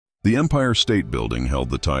The Empire State Building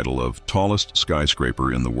held the title of tallest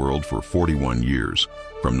skyscraper in the world for 41 years,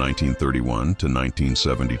 from 1931 to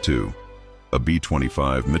 1972. A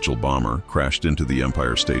B-25 Mitchell bomber crashed into the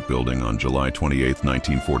Empire State Building on July 28,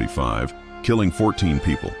 1945, killing 14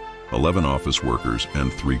 people, 11 office workers,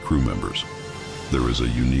 and 3 crew members. There is a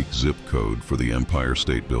unique zip code for the Empire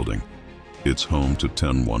State Building. It's home to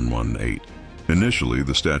 10118. Initially,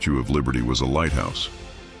 the Statue of Liberty was a lighthouse.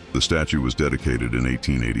 The statue was dedicated in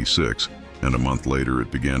 1886, and a month later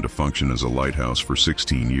it began to function as a lighthouse for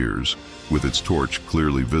 16 years, with its torch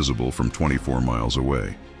clearly visible from 24 miles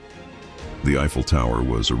away. The Eiffel Tower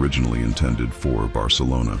was originally intended for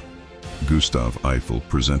Barcelona. Gustave Eiffel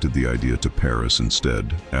presented the idea to Paris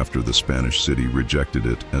instead, after the Spanish city rejected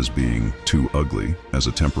it as being too ugly as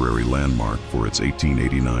a temporary landmark for its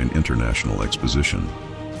 1889 International Exposition.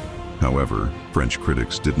 However, French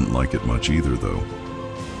critics didn't like it much either, though.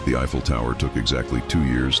 The Eiffel Tower took exactly 2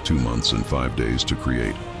 years, 2 months, and 5 days to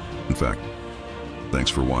create. In fact, thanks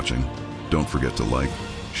for watching. Don't forget to like,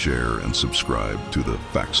 share, and subscribe to the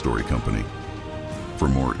Fact Story Company for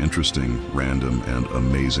more interesting, random, and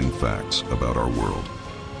amazing facts about our world.